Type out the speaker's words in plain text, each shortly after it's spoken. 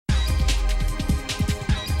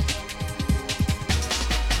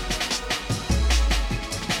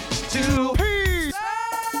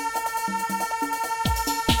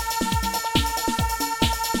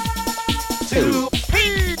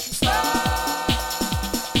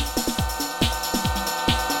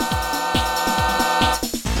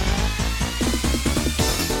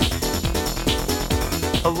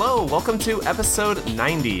Hello, welcome to episode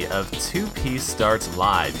 90 of 2P Starts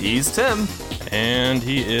Live. He's Tim. And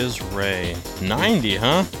he is Ray. 90,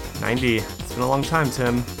 huh? 90. It's been a long time,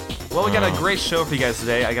 Tim. Well, we got a great show for you guys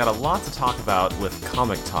today. I got a lot to talk about with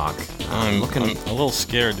Comic Talk. I'm a little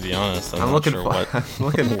scared, to be honest. I'm looking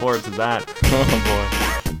forward to that.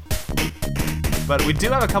 Oh, boy. But we do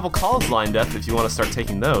have a couple calls lined up if you want to start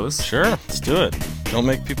taking those. Sure, let's do it. Don't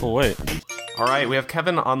make people wait. All right, we have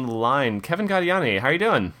Kevin on the line. Kevin Gadiani, how are you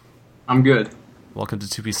doing? I'm good. Welcome to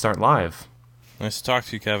 2P Start Live. Nice to talk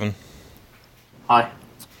to you, Kevin. Hi.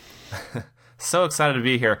 So excited to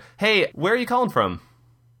be here. Hey, where are you calling from?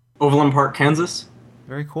 Overland Park, Kansas.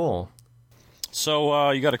 Very cool.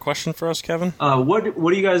 So, you got a question for us, Kevin? What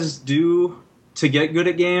do you guys do to get good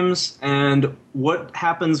at games, and what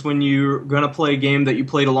happens when you're going to play a game that you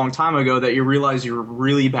played a long time ago that you realize you're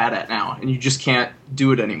really bad at now, and you just can't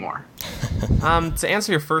do it anymore? To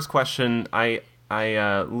answer your first question, I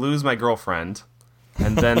lose my girlfriend,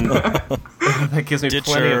 and then that gives me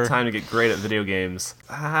plenty of time to get great at video games.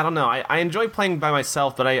 I don't know. I enjoy playing by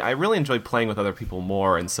myself, but I really enjoy playing with other people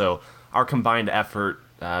more, and so our combined effort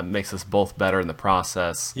makes us both better in the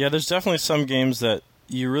process. Yeah, there's definitely some games that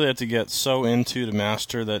you really have to get so into to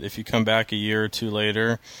master that if you come back a year or two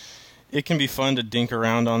later, it can be fun to dink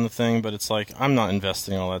around on the thing, but it's like, I'm not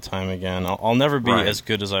investing all that time again. I'll never be as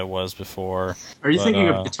good as I was before. Are you thinking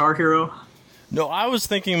of Guitar Hero? No, I was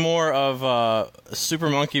thinking more of Super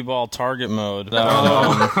Monkey Ball Target Mode. But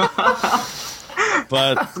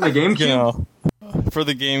for the GameCube? You know, for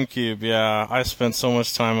the GameCube, yeah. I spent so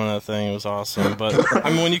much time on that thing. It was awesome. But I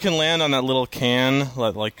mean, when you can land on that little can,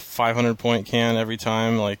 like 500-point can every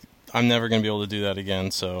time, like, I'm never going to be able to do that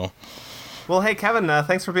again, so... Well, hey, Kevin,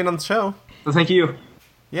 thanks for being on the show. Well, thank you.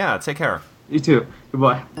 Yeah, take care. You too.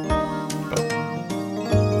 Goodbye.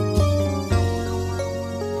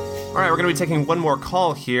 All right, we're going to be taking one more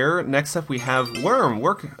call here. Next up, we have Worm.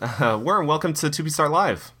 Worm, welcome to 2P Start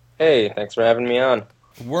Live. Hey, thanks for having me on.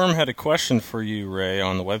 Worm had a question for you, Ray,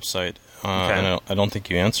 on the website, and I don't think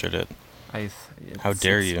you answered it. How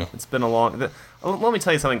dare you? It's been a long... let me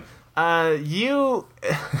tell you something. You...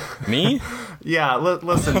 Me? Yeah,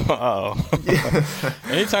 listen. Uh-oh.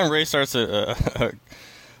 Anytime Ray starts a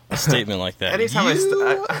statement like that. Anytime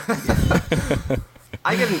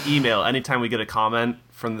I get an email anytime we get a comment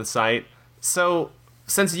from the site. So,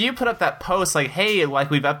 since you put up that post, like, hey, like,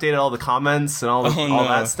 we've updated all the comments and all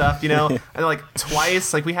that stuff, you know? And, like,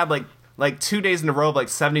 twice, like, we had, like 2 days in a row of, like,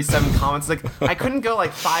 77 comments. Like, I couldn't go,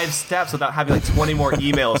 like, 5 steps without having, like, 20 more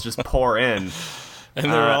emails just pour in. And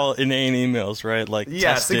they're all inane emails, right? Like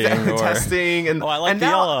testing, exactly. or... testing, and I like and the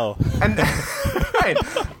now, yellow. And right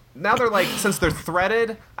now they're like, since they're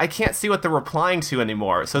threaded, I can't see what they're replying to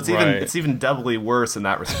anymore. So it's even doubly worse in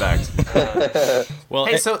that respect. Well,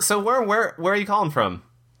 hey, so where are you calling from?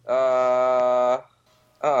 You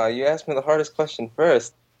asked me the hardest question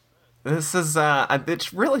first. This is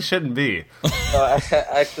it really shouldn't be.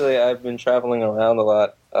 Actually, I've been traveling around a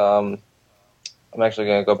lot. I'm actually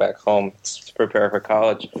going to go back home to prepare for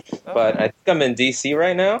college. But I think I'm in D.C.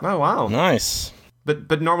 right now. Oh, wow. Nice.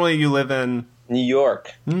 But normally you live in... New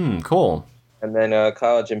York. Cool. And then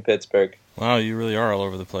college in Pittsburgh. Wow, you really are all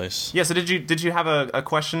over the place. Yeah, so did you have a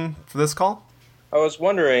question for this call? I was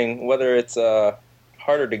wondering whether it's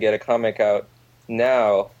harder to get a comic out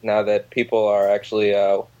now that people are actually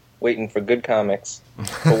waiting for good comics,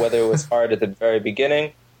 or whether it was hard at the very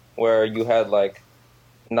beginning, where you had, like,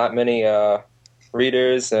 not many...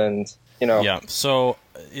 readers, and Yeah, so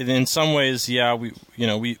in some ways, yeah, we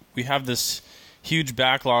have this huge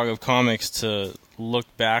backlog of comics to look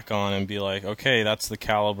back on and be like, okay, that's the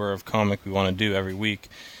caliber of comic we want to do every week.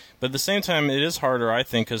 But at the same time, it is harder, I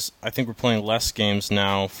think, because I think we're playing less games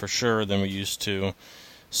now for sure than we used to.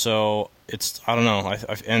 So it's, I don't know,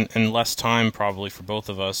 and less time probably for both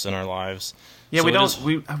of us in our lives. Yeah,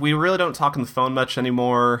 so we really don't talk on the phone much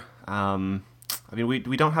anymore. I mean,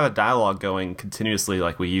 we don't have a dialogue going continuously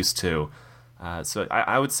like we used to. So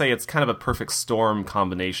I would say it's kind of a perfect storm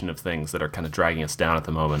combination of things that are kind of dragging us down at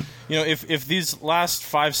the moment. You know, if these last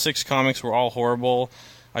 5-6 comics were all horrible,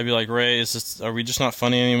 I'd be like, Ray, are we just not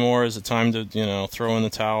funny anymore? Is it time to, throw in the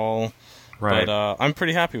towel? Right. But I'm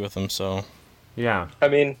pretty happy with them, so... Yeah. I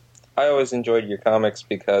mean, I always enjoyed your comics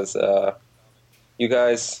because you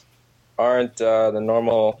guys aren't the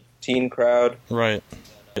normal teen crowd. Right.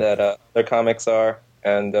 That their comics are,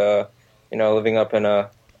 and living up in a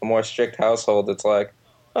more strict household, it's like,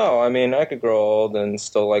 oh, I mean, I could grow old and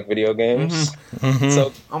still like video games. Mm-hmm.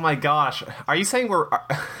 So, oh my gosh, are you saying we're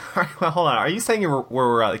hold on? Are you saying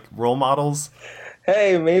we're like role models?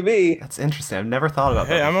 Hey, maybe. That's interesting. I've never thought about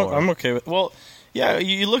that. Hey, I'm okay with. Well, Yeah,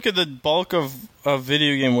 you look at the bulk of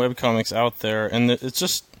video game webcomics out there, and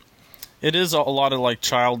it is a lot of like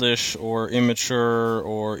childish or immature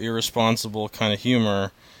or irresponsible kind of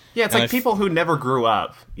humor. Yeah, it's like people who never grew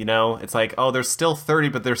up, you know? It's like, oh, they're still 30,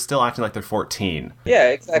 but they're still acting like they're 14. Yeah,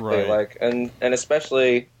 exactly. Right. Like, and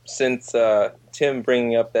especially since Tim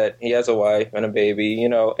bringing up that he has a wife and a baby, you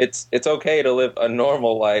know, it's okay to live a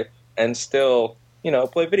normal life and still, you know,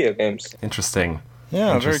 play video games. Interesting.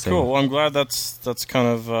 Yeah, very cool. Well, I'm glad that's kind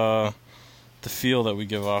of the feel that we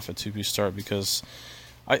give off at 2P Start, because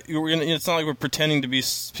it's not like we're pretending to be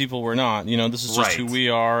people we're not. You know, this is just who we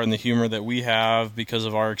are and the humor that we have because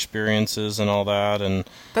of our experiences and all that. And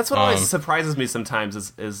that's what always surprises me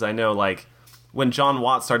sometimes is I know, like, when John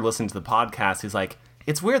Watts started listening to the podcast, he's like,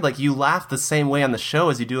 it's weird, like, you laugh the same way on the show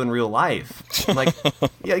as you do in real life. I'm like,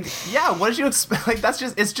 yeah, what did you expect? Like,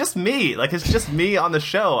 it's just me. Like, it's just me on the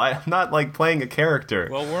show. I'm not, like, playing a character.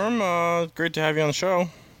 Well, Worm, great to have you on the show.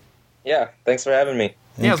 Yeah, thanks for having me.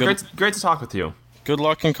 Yeah, it was great to talk with you. Good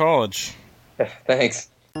luck in college. Thanks.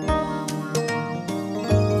 Well,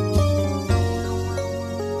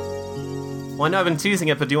 I know I've been teasing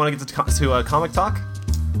it, but do you want to get to comic talk?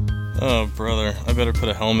 Oh, brother. I better put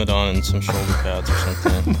a helmet on and some shoulder pads or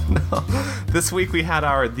something. No. This week we had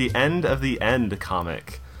our The End of the End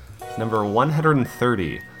comic, number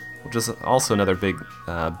 130, which is also another big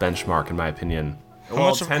benchmark, in my opinion.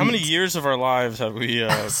 How many years of our lives have we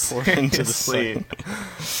poured into this thing?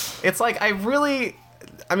 It's like, it's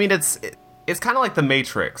kind of like The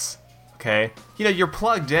Matrix, okay? You know, you're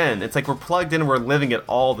plugged in. It's like we're plugged in, we're living it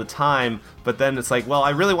all the time, but then it's like, well,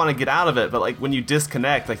 I really want to get out of it, but like when you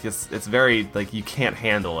disconnect, like it's very, like, you can't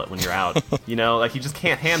handle it when you're out, you know? Like, you just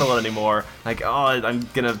can't handle it anymore. Like, oh, I'm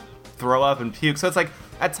gonna throw up and puke. So it's like,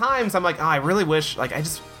 at times, I'm like, oh, I really wish, like,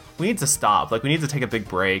 we need to stop. Like, we need to take a big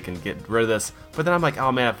break and get rid of this. But then I'm like,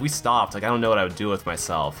 oh man, if we stopped, like, I don't know what I would do with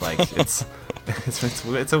myself. Like, it's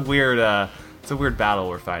a weird battle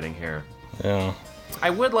we're fighting here. Yeah. I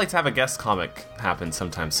would like to have a guest comic happen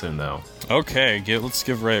sometime soon, though. Okay, let's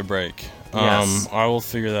give Ray a break. Yes. I will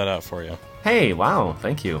figure that out for you. Hey, wow,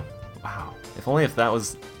 thank you. Wow. If only if it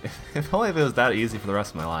was that easy for the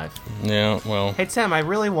rest of my life. Yeah, well. Hey Tim, I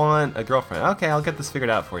really want a girlfriend. Okay, I'll get this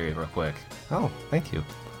figured out for you real quick. Oh, thank you.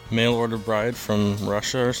 Mail order bride from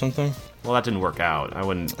Russia or something? Well, that didn't work out. I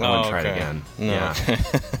wouldn't try it again. No, yeah. okay.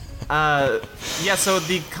 Yeah, so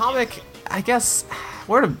the comic, I guess,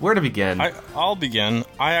 where to begin? I'll begin.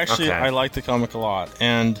 I like the comic a lot,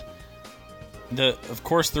 and of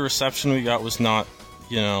course the reception we got was not,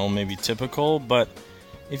 maybe typical, but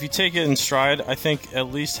if you take it in stride, I think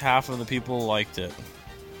at least half of the people liked it,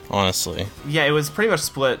 honestly. Yeah, it was pretty much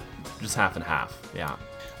split just half and half, yeah.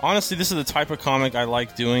 Honestly, this is the type of comic I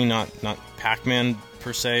like doing, not Pac-Man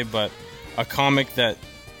per se, but a comic that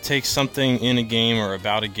takes something in a game or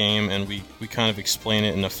about a game and we kind of explain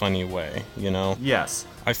it in a funny way, Yes.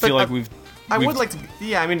 I feel like I would like to...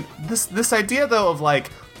 Yeah, I mean, this idea, though, of like,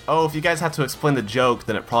 oh, if you guys have to explain the joke,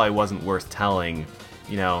 then it probably wasn't worth telling,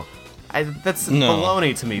 that's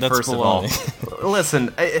baloney to me, first baloney. of all. Listen,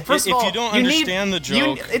 first of all... If you don't understand the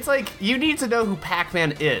joke... It's like, you need to know who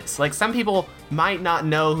Pac-Man is. Like, some people might not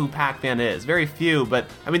know who Pac-Man is. Very few, but,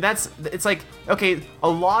 I mean, it's like, okay, a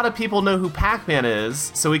lot of people know who Pac-Man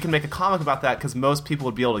is, so we can make a comic about that, because most people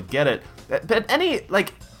would be able to get it. But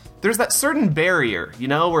there's that certain barrier,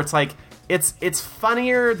 where it's like, it's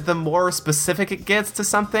funnier the more specific it gets to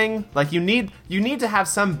something. Like, you need to have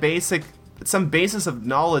some basis of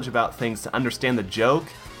knowledge about things to understand the joke,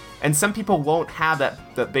 and some people won't have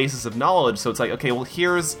that basis of knowledge, so it's like, okay, well,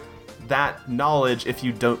 here's that knowledge if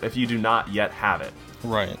you do not yet have it.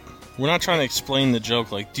 Right. We're not trying to explain the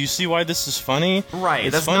joke, like, do you see why this is funny? Right.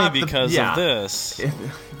 It's funny because of this.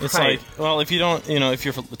 It's right. like, well, if you don't,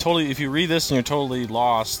 if you read this and you're totally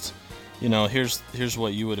lost, here's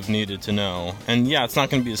what you would have needed to know. And yeah, it's not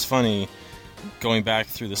going to be as funny going back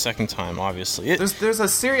through the second time, obviously. There's a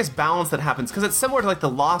serious balance that happens, because it's similar to like the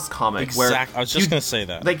Lost comic, where I was just going to say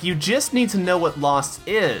that. Like, you just need to know what Lost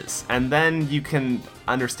is, and then you can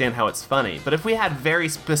understand how it's funny. But if we had very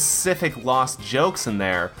specific Lost jokes in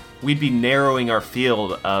there, we'd be narrowing our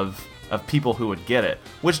field of people who would get it.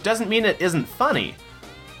 Which doesn't mean it isn't funny.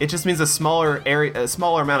 It just means a smaller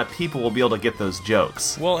amount of people will be able to get those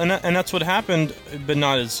jokes. Well, and that's what happened, but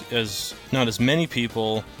not as many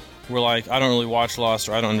people were like, I don't really watch Lost,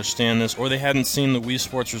 or I don't understand this, or they hadn't seen the Wii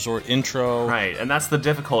Sports Resort intro. Right, and that's the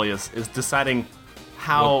difficulty, is deciding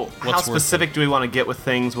how specific do we want to get with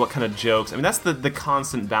things, what kind of jokes. I mean, that's the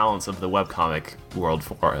constant balance of the webcomic world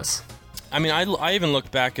for us. I mean, I even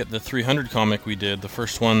looked back at the 300 comic we did, the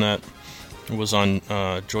first one that was on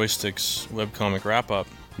Joystick's webcomic wrap-up,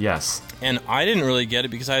 Yes. And I didn't really get it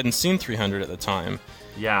because I hadn't seen 300 at the time.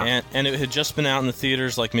 Yeah. And it had just been out in the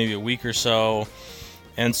theaters like maybe a week or so.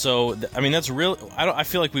 And so, I mean, that's really... I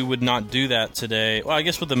feel like we would not do that today. Well, I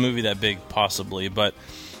guess with a movie that big, possibly. But,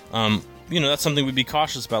 that's something we'd be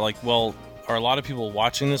cautious about. Like, well, are a lot of people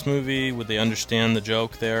watching this movie? Would they understand the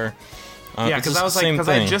joke there? Yeah, because I was like, because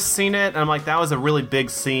I had just seen it, and I'm like, that was a really big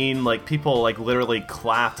scene. Like, people like literally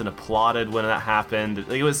clapped and applauded when that happened.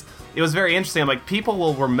 It was very interesting. I'm like, people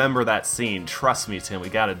will remember that scene. Trust me, Tim, we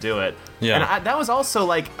got to do it. Yeah, and that was also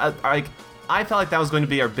like I felt like that was going to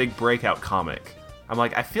be our big breakout comic. I'm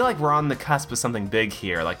like, I feel like we're on the cusp of something big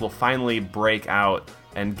here. Like, we'll finally break out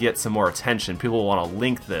and get some more attention. People will want to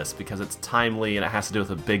link this because it's timely and it has to do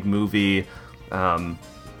with a big movie.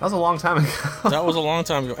 That was a long time ago. That was a long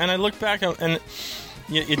time ago. And I look back, and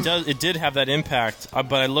it did have that impact,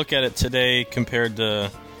 but I look at it today compared to,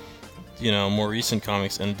 more recent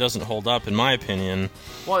comics, and it doesn't hold up, in my opinion.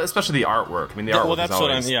 Well, especially the artwork. I mean, the artwork that's is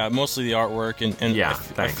always... what I'm... Yeah, mostly the artwork, and yeah,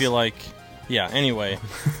 I feel like... Yeah, anyway.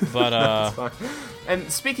 But,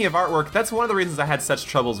 And speaking of artwork, that's one of the reasons I had such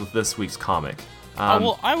troubles with this week's comic.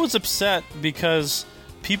 Well, I was upset because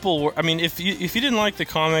people were... I mean, if you didn't like the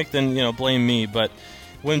comic, then, blame me, but...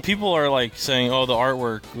 When people are like saying, "Oh, the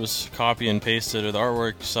artwork was copy and pasted," or "The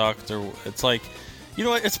artwork sucked," or it's like, you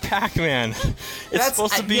know what? It's Pac-Man. It's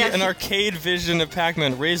supposed to be an arcade vision of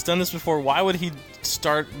Pac-Man. Ray's done this before. Why would he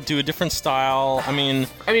do a different style? I mean,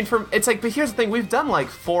 it's like, but here's the thing: we've done like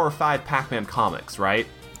 4 or 5 Pac-Man comics, right?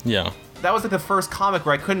 Yeah. That was like the first comic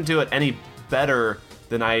where I couldn't do it any better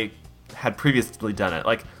than I had previously done it.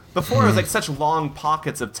 Like. Before, it was like such long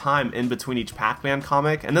pockets of time in between each Pac-Man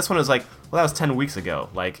comic, and this one was like, well, that was 10 weeks ago.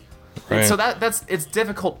 Like, right. So it's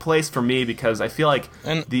difficult place for me because I feel like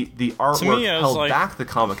the artwork held back the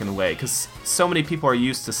comic in a way, because so many people are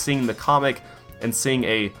used to seeing the comic and seeing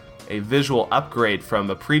a visual upgrade from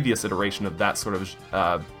a previous iteration of that sort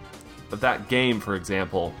of that game, for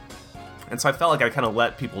example. And so I felt like I kind of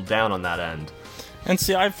let people down on that end. And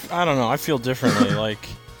see, I don't know, I feel differently. Like,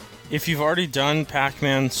 if you've already done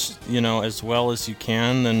Pac-Man, as well as you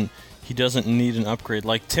can, then he doesn't need an upgrade.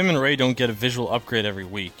 Like, Tim and Ray don't get a visual upgrade every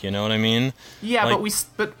week, you know what I mean? Yeah, like,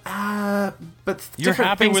 but you're different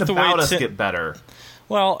happy things with the about way us get better.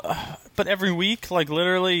 Well, but every week, like,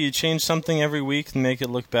 literally, you change something every week and make it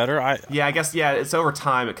look better. I guess, it's over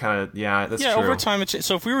time, it kind of, that's true. Yeah, over time,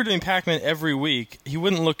 so if we were doing Pac-Man every week, he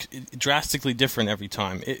wouldn't look drastically different every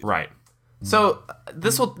time. Right. So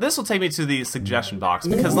this will take me to the suggestion box,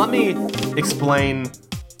 because let me explain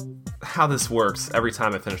how this works every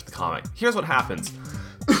time I finish the comic. Here's what happens.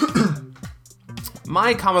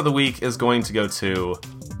 My comic of the week is going to go to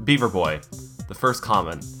Beaver Boy, the first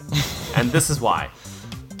common. And this is why.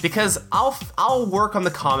 Because I'll work on the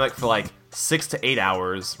comic for like 6 to 8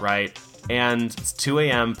 hours, right? And it's 2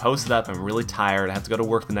 a.m., posted up, I'm really tired, I have to go to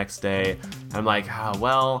work the next day. And I'm like,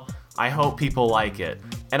 I hope people like it.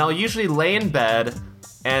 And I'll usually lay in bed,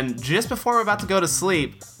 and just before I'm about to go to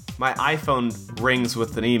sleep, my iPhone rings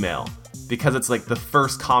with an email, because it's like the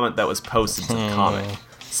first comment that was posted to the comic.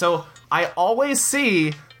 So I always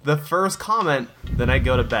see the first comment, then I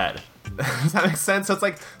go to bed. Does that make sense? So it's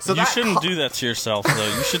like, you shouldn't do that to yourself,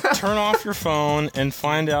 though. You should turn off your phone and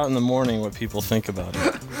find out in the morning what people think about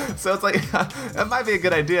it. So it's like, that might be a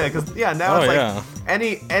good idea, because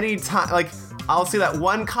any time, like, I'll see that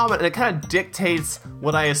one comment, and it kind of dictates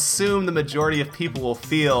what I assume the majority of people will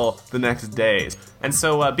feel the next day. And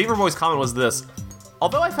so Beaver Boy's comment was this: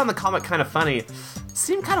 although I found the comic kind of funny, it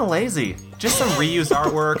seemed kind of lazy. Just some reused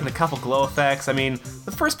artwork and a couple glow effects. I mean,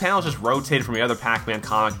 the first panel just rotated from the other Pac-Man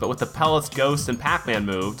comic, but with the pellets, Ghost, and Pac-Man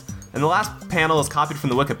moved. And the last panel is copied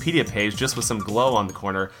from the Wikipedia page, just with some glow on the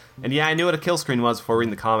corner. And yeah, I knew what a kill screen was before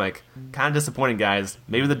reading the comic. Kind of disappointing, guys.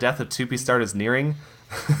 Maybe the death of 2P is nearing?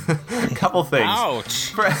 Couple things.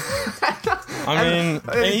 Ouch. I mean,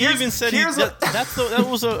 and he even said that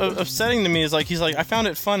was upsetting to me. Is like, he's like, I found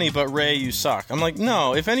it funny, but Ray, you suck. I'm like,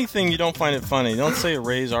 no. If anything, you don't find it funny. Don't say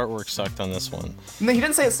Ray's artwork sucked on this one. No, he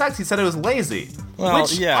didn't say it sucked. He said it was lazy. Well,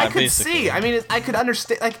 which yeah, I could basically see. I mean, I could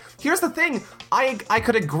understand. Like, here's the thing. I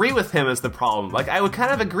could agree with him as the problem. Like, I would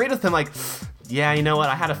kind of agree with him. Like, yeah, you know what?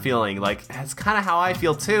 I had a feeling. Like, that's kind of how I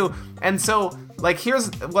feel too. And so, like, here's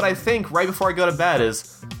what I think right before I go to bed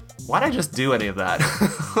is, why'd I just do any of that?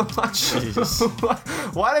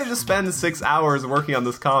 Why'd I just spend 6 hours working on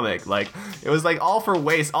this comic? Like, it was like all for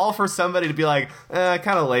waste, all for somebody to be like, kind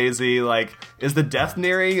of lazy. Like, is the death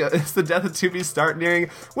nearing? Is the death of 2B nearing?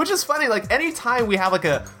 Which is funny. Like, anytime we have like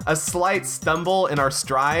a slight stumble in our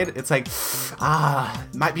stride, it's like,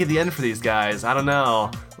 might be the end for these guys. I don't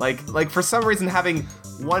know. Like for some reason, having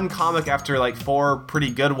one comic after like 4 pretty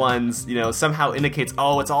good ones, somehow indicates,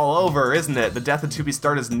 oh, it's all over, isn't it? The death of 2B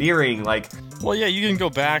Start is nearing. Well, yeah, you can go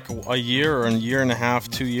back a year or a year and a half,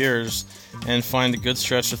 2 years, and find a good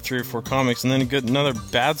stretch of 3 or 4 comics, and then another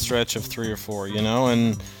bad stretch of 3 or 4,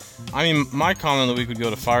 And I mean, my comment of the week would go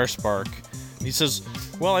to Firespark. He says,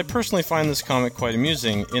 well, I personally find this comic quite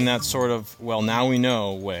amusing in that sort of, well, now we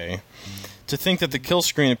know way. To think that the kill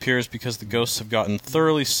screen appears because the ghosts have gotten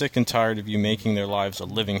thoroughly sick and tired of you making their lives a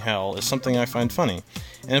living hell is something I find funny.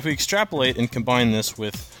 And if we extrapolate and combine this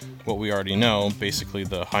with what we already know, basically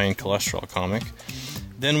the high in cholesterol comic,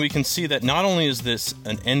 then we can see that not only is this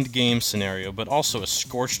an endgame scenario, but also a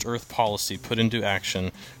scorched earth policy put into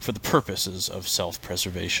action for the purposes of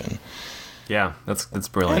self-preservation. Yeah, that's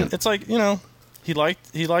brilliant. And it's like, he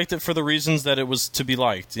liked it for the reasons that it was to be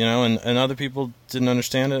liked, and other people didn't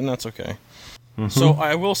understand it, and that's okay. Mm-hmm. So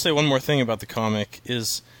I will say one more thing about the comic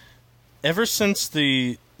is, ever since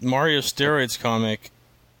the Mario Steroids comic,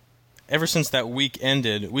 ever since that week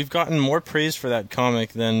ended, we've gotten more praise for that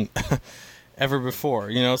comic than ever before.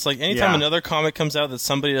 It's like anytime another comic comes out that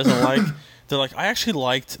somebody doesn't like, they're like, I actually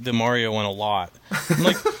liked the Mario one a lot. I'm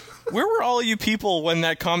like, where were all you people when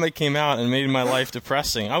that comic came out and made my life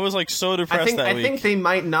depressing? I was like so depressed that week. I think they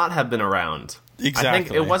might not have been around. Exactly. I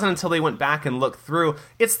think it wasn't until they went back and looked through.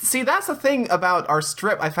 See, that's the thing about our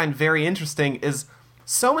strip I find very interesting is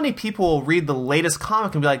so many people will read the latest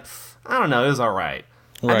comic and be like, I don't know, it was all right.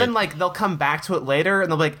 And then they'll come back to it later and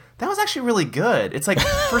they'll be like, that was actually really good. It's like,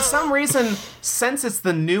 for some reason, since it's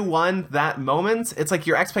the new one that moment, it's like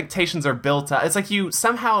your expectations are built up. It's like you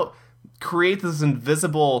somehow create this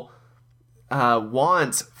invisible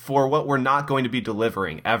want for what we're not going to be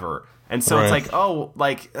delivering ever. And so it's like,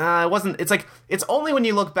 it wasn't. It's like it's only when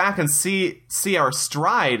you look back and see our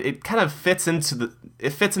stride, it kind of fits into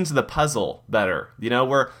the puzzle better.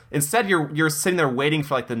 Where instead you're sitting there waiting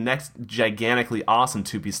for like the next gigantically awesome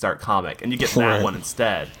 2B Start comic, and you get that one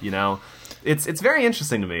instead. It's very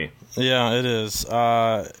interesting to me. Yeah, it is.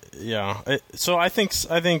 So I think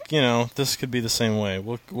this could be the same way.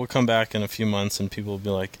 We'll come back in a few months and people will be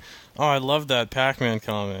like, oh, I love that Pac-Man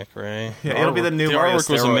comic, Ray. Yeah, it'll be the new Mario artwork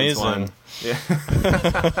was amazing. One. Yeah.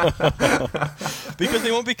 Because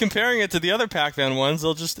they won't be comparing it to the other Pac-Man ones.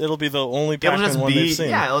 It'll be the only Pac-Man one they've seen.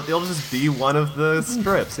 Yeah, it'll just be one of the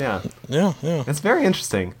strips. Yeah. Yeah. It's very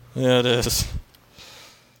interesting. Yeah, it is.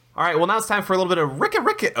 All right, well, now it's time for a little bit of Rick a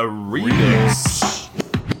Remix.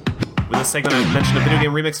 With this segment, I mentioned a video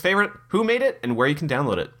game remix favorite, who made it, and where you can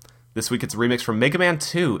download it. This week, it's a remix from Mega Man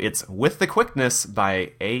 2. It's With the Quickness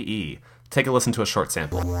by AE. Take a listen to a short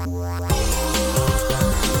sample.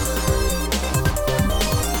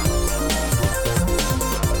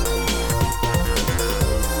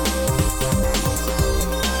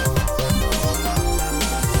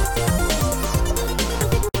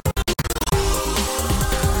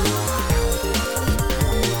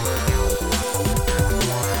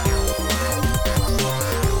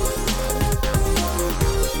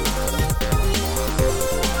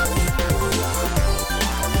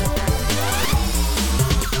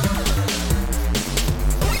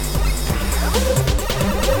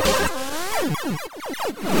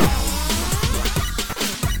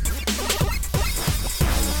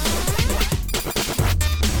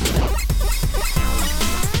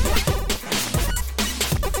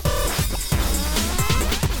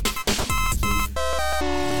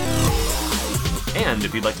 And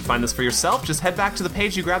if you'd like to find this for yourself, just head back to the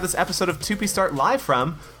page you grabbed this episode of 2B Start live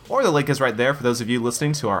from, or the link is right there for those of you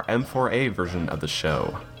listening to our M4A version of the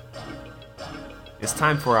show. It's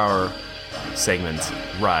time for our segment,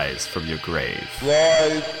 Rise from Your Grave.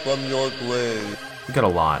 Rise from your grave. We got a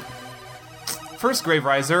lot. First Grave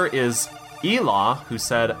Riser is Elaw, who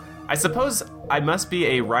said, I suppose I must be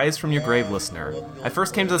a Rise from Your Grave listener. I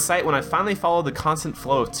first came to the site when I finally followed the constant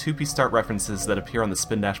flow of 2B Start references that appear on the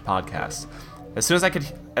Spin Dash podcast. As soon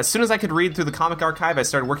as I could read through the comic archive, I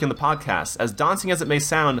started working on the podcast. As daunting as it may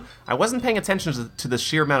sound, I wasn't paying attention to the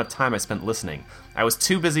sheer amount of time I spent listening. I was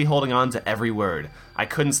too busy holding on to every word. I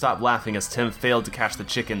couldn't stop laughing as Tim failed to catch the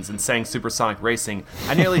chickens and sang Supersonic Racing.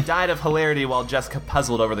 I nearly died of hilarity while Jessica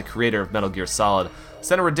puzzled over the creator of Metal Gear Solid,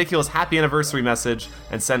 sent a ridiculous happy anniversary message,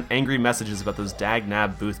 and sent angry messages about those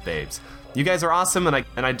dag-nab booth babes. You guys are awesome, and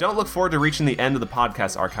I don't look forward to reaching the end of the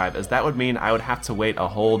podcast archive, as that would mean I would have to wait a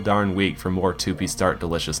whole darn week for more 2B Start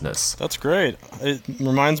deliciousness. That's great. It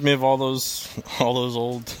reminds me of all those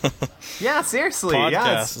old yeah, seriously, podcasts.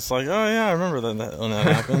 Yeah, it's like, oh yeah, I remember that when that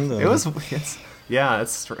happened.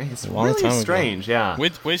 It's really strange. Yeah.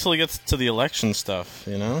 Wait till it gets to the election stuff,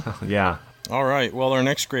 Yeah. All right. Well, our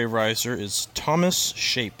next Grave Riser is Thomas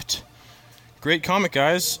Shaped. Great comic,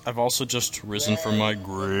 guys. I've also just risen from my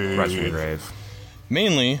grave. Rise from your grave.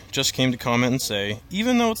 Mainly, just came to comment and say,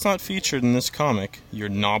 even though it's not featured in this comic, your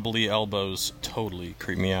knobbly elbows totally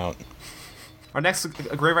creep me out. Our next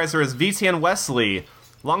Grave Riser is VTN Wesley.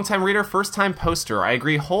 Longtime reader, first-time poster. I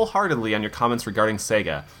agree wholeheartedly on your comments regarding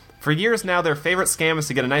Sega. For years now, their favorite scam is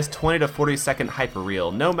to get a nice 20 to 40 second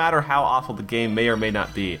hyperreel, no matter how awful the game may or may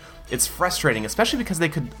not be. It's frustrating, especially because they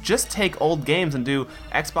could just take old games and do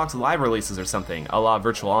Xbox Live releases or something, a la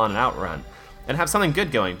Virtual On and Outrun, and have something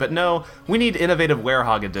good going. But no, we need innovative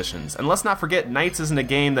Werehog editions. And let's not forget, Knights isn't a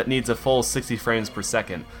game that needs a full 60 frames per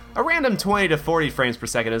second. A random 20 to 40 frames per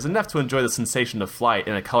second is enough to enjoy the sensation of flight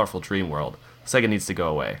in a colorful dream world. Sega needs to go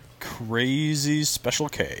away. Crazy Special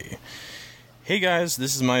K. Hey guys,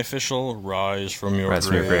 this is my official Rise from Your Rise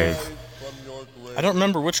Grave. from your grave. I don't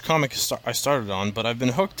remember which comic I started on, but I've been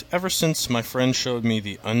hooked ever since my friend showed me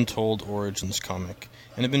the Untold Origins comic,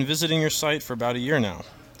 and have been visiting your site for about a year now.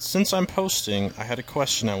 Since I'm posting, I had a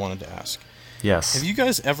question I wanted to ask. Yes. Have you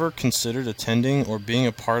guys ever considered attending or being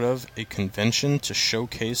a part of a convention to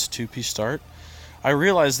showcase 2P Start? I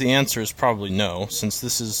realize the answer is probably no, since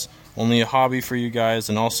this is only a hobby for you guys,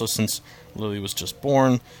 and also since Lily was just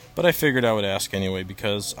born, but I figured I would ask anyway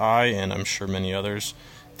because I, and I'm sure many others,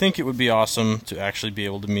 think it would be awesome to actually be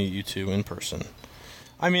able to meet you two in person.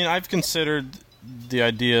 I mean, I've considered the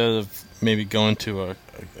idea of maybe going to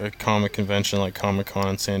a comic convention like Comic-Con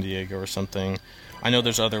in San Diego or something. I know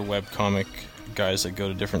there's other webcomic guys that go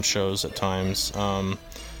to different shows at times,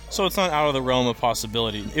 so it's not out of the realm of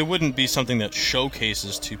possibility. It wouldn't be something that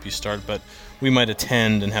showcases 2P Start, but we might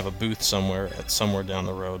attend and have a booth somewhere down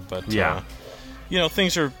the road. But yeah.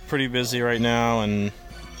 Things are pretty busy right now, and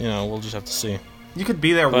we'll just have to see. You could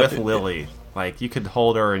be there with Lily. Like, you could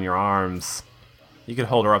hold her in your arms. You could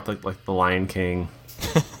hold her up like the Lion King.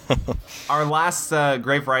 Our last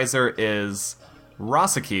Grave Riser is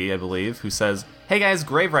Rosaki, I believe, who says, "Hey guys,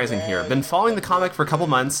 Grave Rising here. Been following the comic for a couple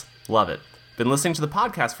months. Love it. Been listening to the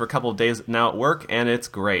podcast for a couple of days now at work, and it's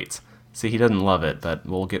great." See, he doesn't love it, but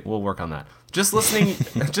we'll work on that. Just listening,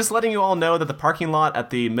 just letting you all know that the parking lot at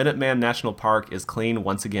the Minuteman National Park is clean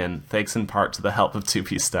once again, thanks in part to the help of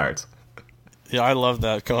 2P Start. Yeah, I love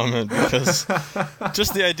that comment because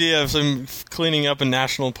just the idea of some cleaning up a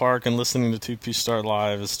national park and listening to 2P Start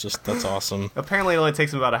live is that's awesome. Apparently, it only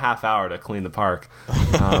takes him about a half hour to clean the park.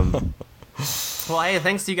 Well, hey,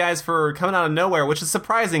 thanks to you guys for coming out of nowhere, which is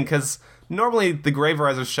surprising because normally the Grave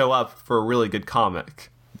Risers show up for a really good comic.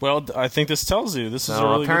 Well, I think this tells you this is a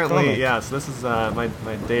really good comic. Yeah. So this is my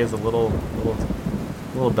day is a little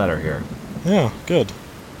better here. Yeah, good.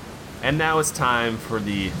 And now it's time for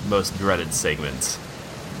the most dreaded segment,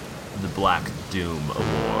 the Black Doom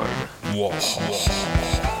Award.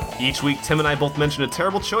 Each week, Tim and I both mention a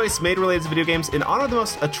terrible choice made related to video games in honor of the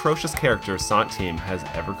most atrocious character Sonic Team has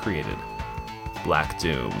ever created, Black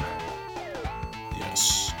Doom.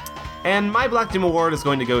 Yes. And my Black Doom Award is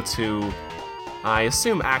going to go to, I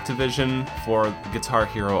assume, Activision for Guitar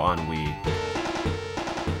Hero on Wii.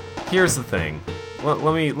 Here's the thing.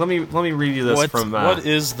 Let me read you this from. What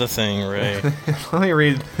is the thing, Ray? Let me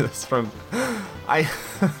read this from. I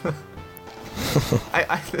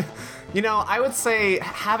would say,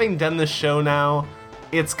 having done this show now,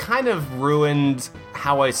 it's kind of ruined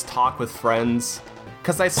how I talk with friends.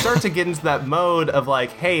 Because I start to get into that mode of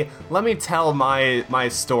like, hey, let me tell my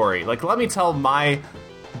story. Like, let me tell my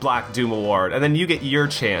Black Doom Award, and then you get your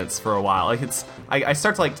chance for a while. Like, I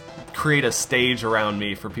start to like create a stage around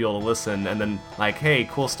me for people to listen, and then like, hey,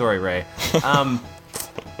 cool story, Ray.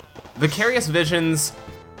 Vicarious Visions,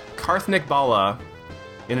 Karthnik Bala,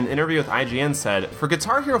 in an interview with IGN said, "For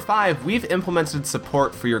Guitar Hero 5, we've implemented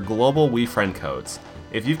support for your global Wii friend codes.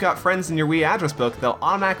 If you've got friends in your Wii address book, they'll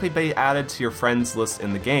automatically be added to your friends list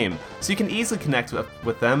in the game, so you can easily connect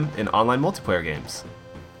with them in online multiplayer games."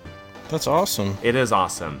 That's awesome. It is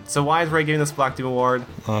awesome. So why is Ray getting this Black Doom Award?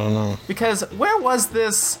 I don't know. Because where was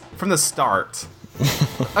this from the start?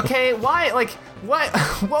 Okay, why? Like,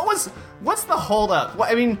 what's the holdup?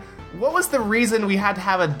 What was the reason we had to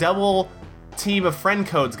have a double team of friend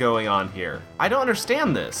codes going on here? I don't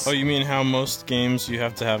understand this. Oh, you mean how most games you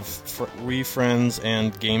have to have Wii friends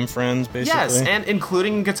and game friends, basically? Yes, and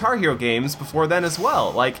including Guitar Hero games before then as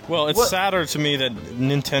well. Like, well, it's sadder to me that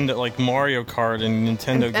Nintendo, like Mario Kart and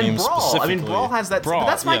Nintendo games Brawl. specifically. I mean, Brawl has that. Brawl,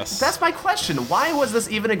 that's my question. Why was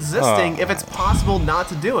this even existing if it's possible not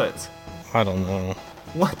to do it? I don't know.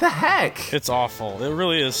 What the heck? It's awful. It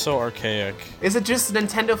really is so archaic. Is it just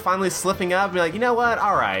Nintendo finally slipping up and be like, you know what?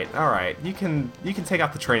 All right. You can take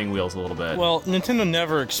off the training wheels a little bit. Well, Nintendo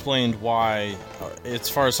never explained why, as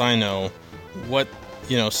far as I know, what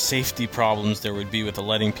safety problems there would be with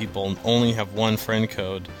letting people only have one friend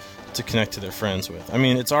code to connect to their friends with. I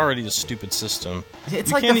mean, it's already a stupid system. It's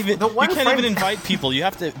you like can't the even invite people. You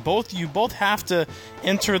have to both have to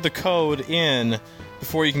enter the code in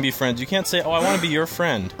before you can be friends. You can't say, "Oh, I want to be your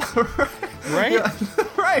friend." Right? Yeah,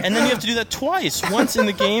 right. And then you have to do that twice, once in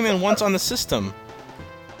the game and once on the system.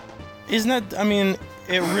 Isn't that? I mean,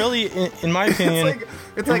 it really, in my opinion,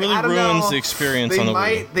 it really ruins the experience on the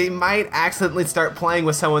Wii. They might accidentally start playing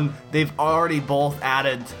with someone they've already both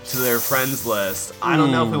added to their friends list. I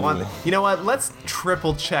don't know if we want... You know what? Let's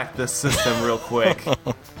triple check this system real quick.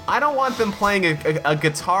 I don't want them playing a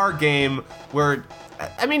guitar game where...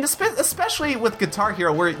 I mean, especially with Guitar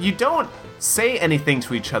Hero, where you don't say anything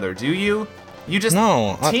to each other, do you? You just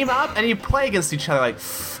team up and you play against each other. Like,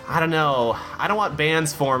 I don't know. I don't want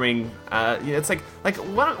bands forming. It's like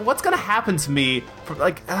what's gonna happen to me?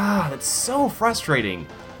 That's so frustrating.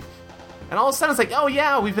 And all of a sudden, it's like, oh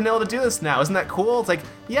yeah, we've been able to do this now. Isn't that cool? It's like,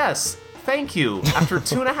 yes, thank you. After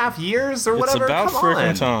 2.5 years or whatever, it's about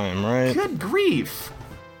freaking time, right? Good grief.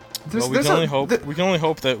 We can only hope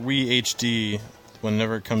that Wii HD,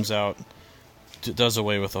 whenever it comes out, does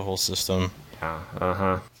away with the whole system.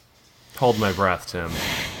 Yeah. Hold my breath, Tim.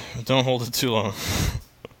 Don't hold it too long.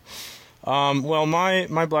 Well,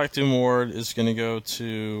 my Black Doom award is going to go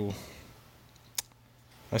to,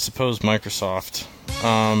 I suppose, Microsoft.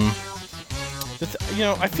 I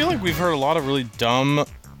feel like we've heard a lot of really dumb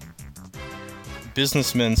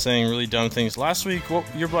businessmen saying really dumb things. Last week,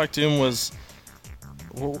 your Black Doom was...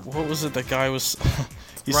 What was it that guy was...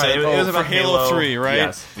 He said, it was about for Halo 3, right?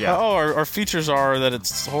 Yes, yeah. Our features are that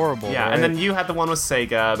it's horrible. Yeah, right? and then you had the one with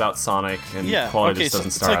Sega about Sonic, and quality just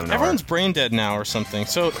doesn't start out of nowhere. Everyone's brain dead now or something.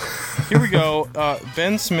 So here we go.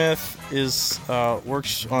 Ben Smith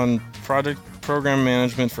works on program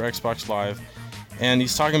management for Xbox Live, and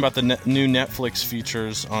he's talking about the new Netflix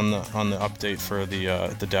features on the update for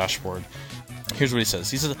the dashboard. Here's what he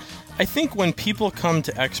says. He says, "I think when people come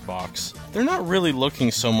to Xbox, they're not really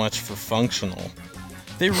looking so much for functional.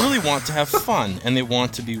 They really want to have fun, and they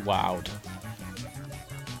want to be wowed."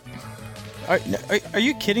 Are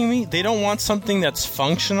you kidding me? They don't want something that's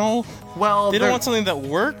functional? Well, they don't want something that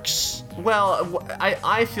works? Well,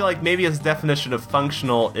 I feel like maybe his definition of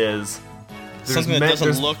functional is... something that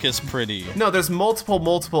doesn't look as pretty. No, there's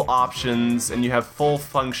multiple options, and you have full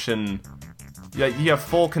function... You have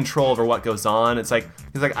full control over what goes on. He's like,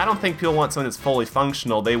 I don't think people want something that's fully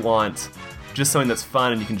functional. They want just something that's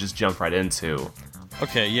fun and you can just jump right into.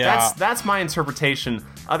 Okay, yeah. That's my interpretation.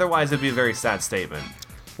 Otherwise, it'd be a very sad statement.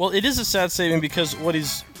 Well, it is a sad statement because what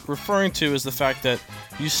he's referring to is the fact that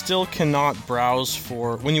you still cannot browse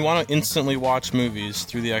for... When you want to instantly watch movies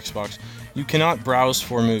through the Xbox, you cannot browse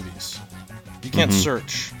for movies. You can't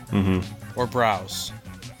search or browse.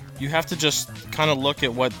 You have to just kind of look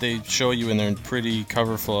at what they show you in their pretty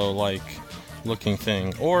cover flow-like looking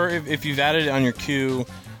thing. Or if you've added it on your queue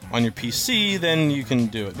on your PC, then you can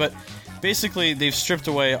do it. But... basically, they've stripped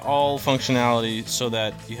away all functionality so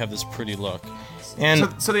that you have this pretty look. And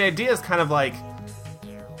so the idea is kind of like,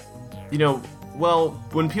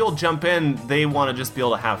 when people jump in, they want to just be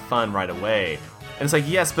able to have fun right away. And it's like,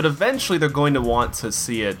 yes, but eventually they're going to want to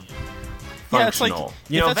see it functional.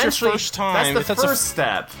 Yeah, it's like, if that's your first time, that's the first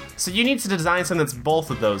step. So you need to design something that's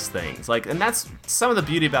both of those things. And that's some of the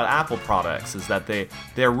beauty about Apple products, is that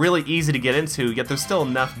they're really easy to get into, yet there's still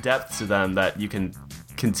enough depth to them that you can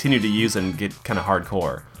continue to use and get kind of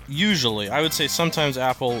hardcore. Usually, I would say sometimes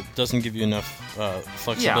Apple doesn't give you enough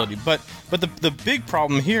flexibility. Yeah. But the big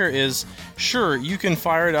problem here is, sure, you can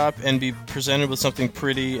fire it up and be presented with something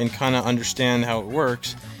pretty and kind of understand how it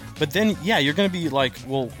works. But then, yeah, you're going to be like,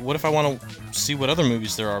 well, what if I want to see what other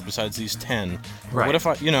movies there are besides these 10? Right. What if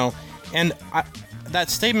and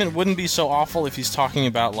that statement wouldn't be so awful if he's talking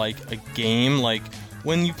about like a game, like.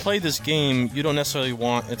 When you play this game, you don't necessarily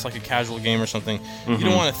want... It's like a casual game or something. You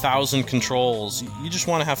don't want 1,000 controls. You just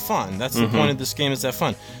want to have fun. That's the point of this game, is to have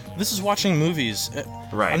fun. This is watching movies.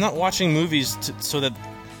 Right. I'm not watching movies so that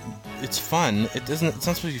it's fun. It's not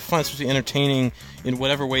supposed to be fun. It's supposed to be entertaining in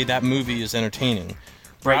whatever way that movie is entertaining.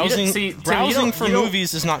 Browsing for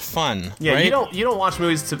movies is not fun. Yeah, right? you don't watch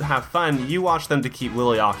movies to have fun. You watch them to keep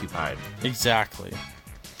Willie occupied. Exactly.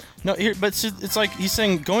 No, but it's like he's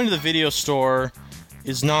saying going to the video store...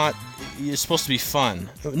 is supposed to be fun.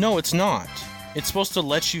 No, it's not. It's supposed to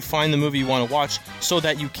let you find the movie you want to watch so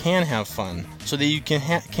that you can have fun, so that you can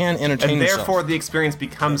entertain yourself. And therefore, the experience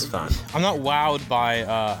becomes fun. I'm not wowed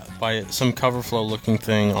by some cover flow looking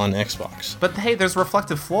thing on Xbox. But hey, there's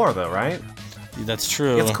reflective floor though, right? That's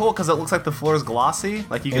true. It's cool because it looks like the floor is glossy,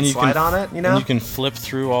 like you can slide on it, And you can flip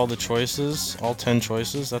through all the choices, all 10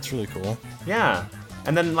 choices. That's really cool. Yeah.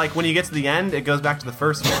 And then, like, when you get to the end, it goes back to the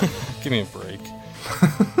first one. Give me a break.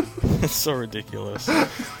 It's so ridiculous.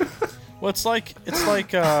 Well, it's like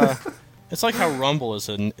how Rumble is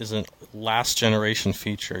a last generation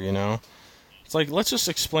feature, you know? It's like, let's just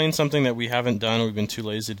explain something that we haven't done, we've been too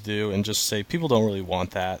lazy to do, and just say people don't really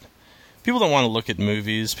want that. People don't want to look at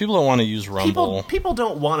movies. People don't want to use Rumble. People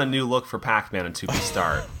don't want a new look for Pac-Man and 2B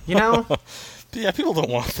Start, you know? Yeah, people don't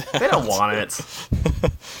want that. They don't want it.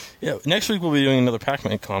 Yeah, next week we'll be doing another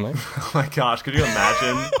Pac-Man comic. Oh my gosh, could you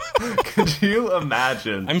imagine? Could you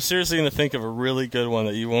imagine? I'm seriously going to think of a really good one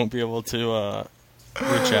that you won't be able to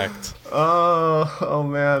reject. Oh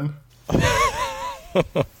man.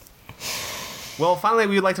 Well, finally,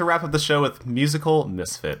 we'd like to wrap up the show with musical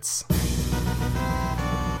misfits.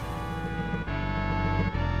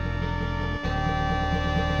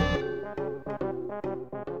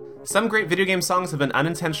 Some great video game songs have been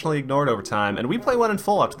unintentionally ignored over time, and we play one in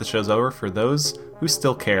full after the show's over for those who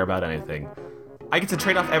still care about anything. I get to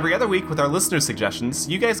trade off every other week with our listeners' suggestions.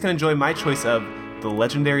 You guys can enjoy my choice of the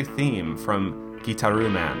legendary theme from Gitaru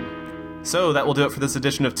Man. So that will do it for this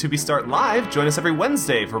edition of 2B Start Live. Join us every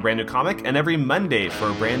Wednesday for a brand new comic and every Monday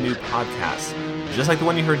for a brand new podcast. Just like the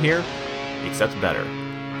one you heard here, except better.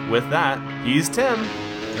 With that, he's Tim.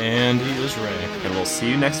 And he is Ray. And we'll see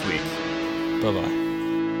you next week. Bye-bye.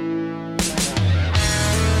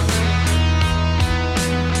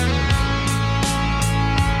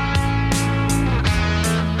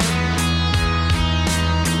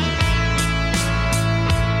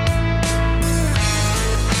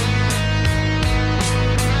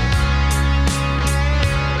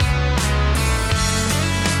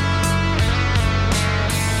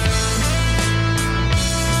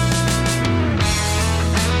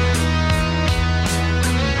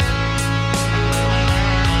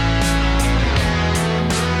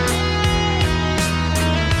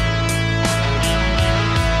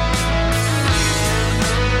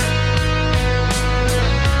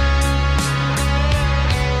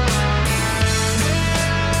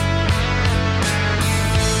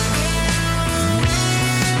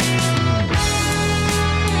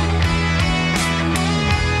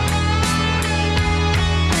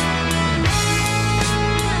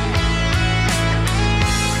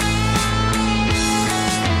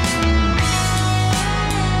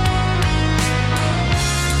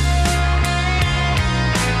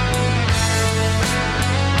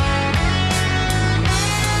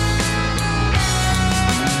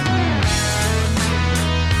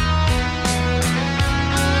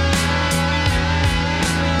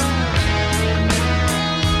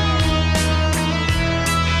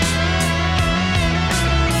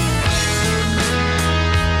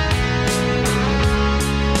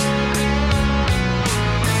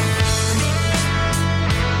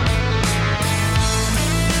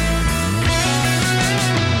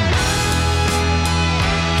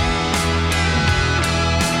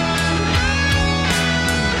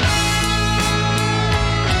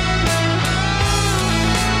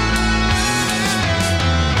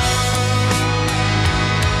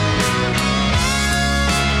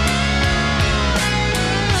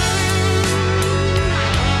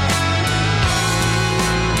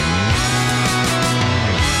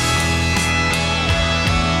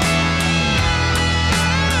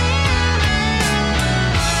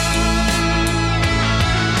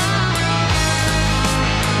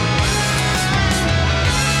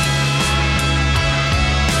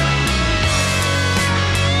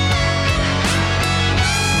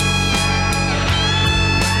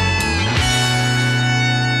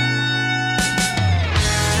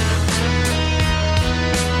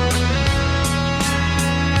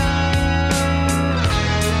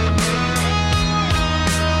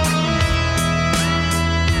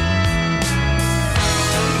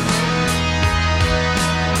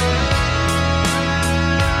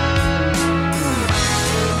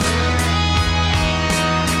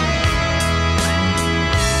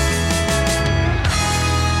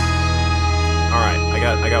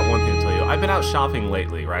 I've been out shopping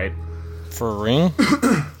lately, right? For a ring?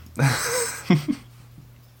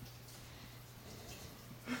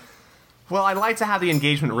 Well, I like to have the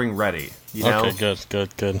engagement ring ready, you know? Okay,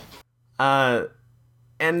 good.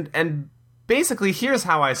 And basically, here's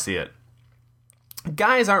how I see it.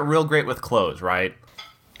 Guys aren't real great with clothes, right?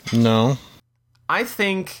 No. I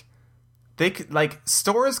think they could, like,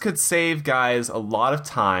 stores could save guys a lot of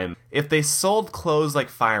time if they sold clothes like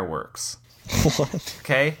fireworks. What?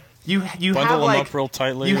 Okay? You Bundle have them like up real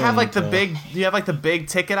tightly. you have like and, the big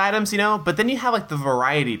ticket items, you know, but then you have like the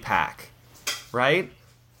variety pack, right?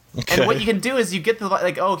 Okay. And what you can do is you get the,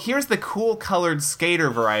 like, oh, here's the cool colored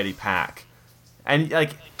skater variety pack. And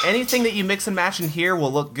like anything that you mix and match in here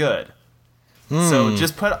will look good. So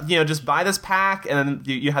just just buy this pack, and then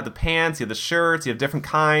you have the pants, you have the shirts, you have different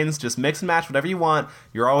kinds. Just mix and match whatever you want.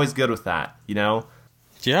 You're always good with that, Yeah,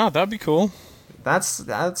 that'd be cool. That's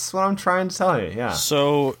what I'm trying to tell you. Yeah.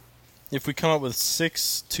 So, if we come up with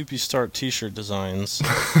 6 2P Start T-shirt designs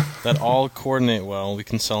that all coordinate well, we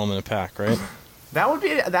can sell them in a pack, right? That would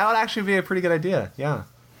actually be a pretty good idea. Yeah.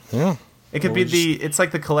 Yeah. It could it's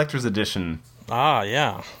like the collector's edition. Ah,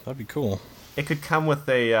 yeah, that'd be cool. It could come with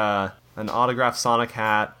an autographed Sonic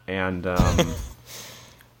hat and.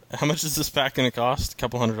 How much is this pack going to cost? A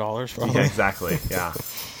couple $100, probably. Yeah, exactly. Yeah.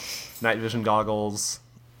 Night vision goggles.